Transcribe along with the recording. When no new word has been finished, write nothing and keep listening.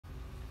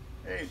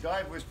Hey,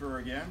 Dive Whisperer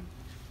again.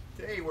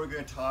 Today we're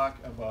going to talk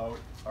about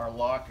our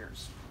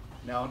lockers.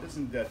 Now, it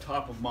isn't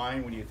top of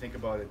mind when you think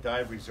about a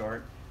dive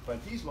resort,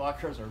 but these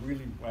lockers are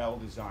really well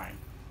designed.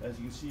 As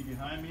you can see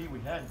behind me,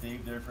 we had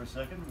Dave there for a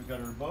second. We've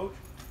got our boat,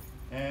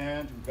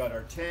 and we've got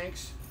our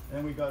tanks,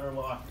 and we've got our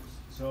lockers.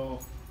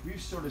 So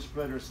we've sort of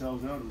spread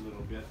ourselves out a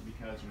little bit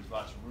because there's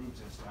lots of rooms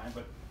this time,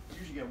 but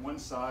usually get one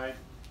side,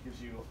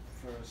 gives you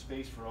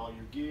space for all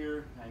your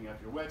gear, hang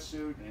up your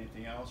wetsuit and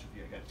anything else, if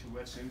you got two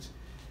wetsuits.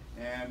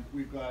 And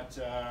we've got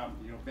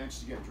bench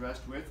to get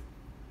dressed with.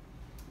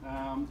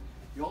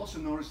 You also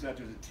notice that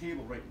there's a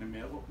table right in the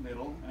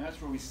middle, and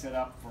that's where we set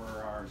up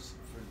for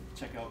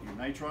check out your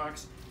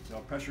nitrox, so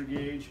our pressure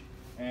gauge,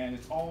 and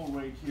it's all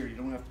right here. You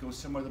don't have to go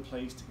some other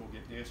place to go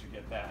get this or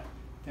get that.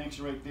 Tanks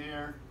are right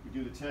there. We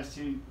do the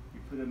testing, we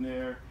put them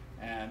there,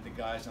 and the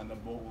guys on the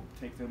boat will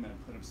take them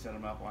and set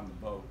them up on the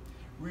boat.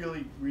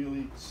 Really,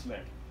 really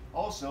slick.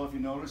 Also, if you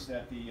notice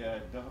that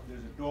there's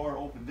a door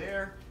open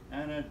there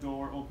and a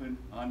door open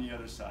on the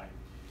other side.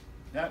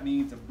 That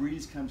means the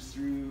breeze comes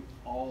through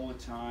all the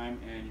time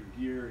and your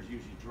gear is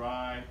usually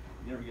dry.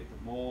 You never get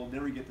the mold,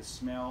 never get the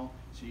smell,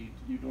 so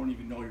you don't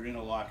even know you're in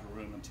a locker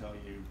room until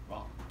you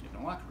get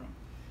in a locker room.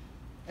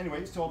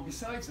 Anyway, so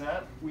besides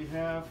that, we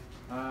have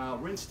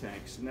rinse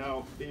tanks.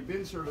 Now, they've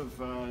been sort of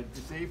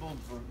disabled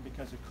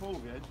because of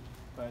COVID,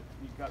 but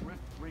you've got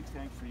rinse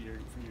tanks for your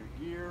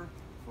gear,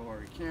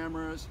 for your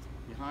cameras.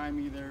 Behind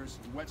me there's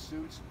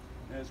wetsuits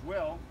as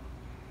well.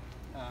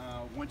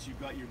 Once you've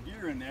got your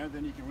gear in there,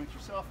 then you can rinse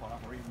yourself off,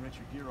 or even rinse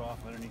your gear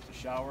off underneath the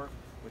shower,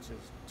 which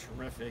is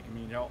terrific. I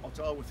mean, it's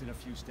all within a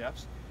few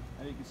steps.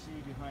 And you can see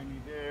behind me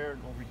there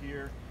and over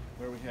here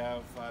where we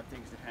have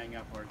things to hang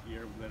up our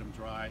gear. We let them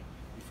dry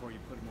before you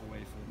put them away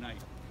for the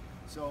night.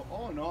 So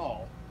all in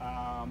all,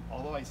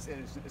 although I said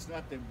it's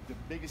not the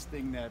biggest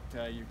thing that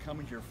you're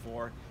coming here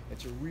for,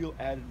 it's a real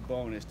added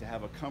bonus to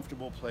have a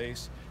comfortable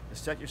place to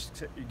set your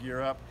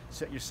gear up,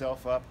 set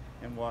yourself up,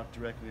 and walk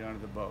directly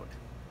onto the boat.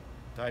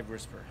 Dive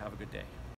Whisperer, have a good day.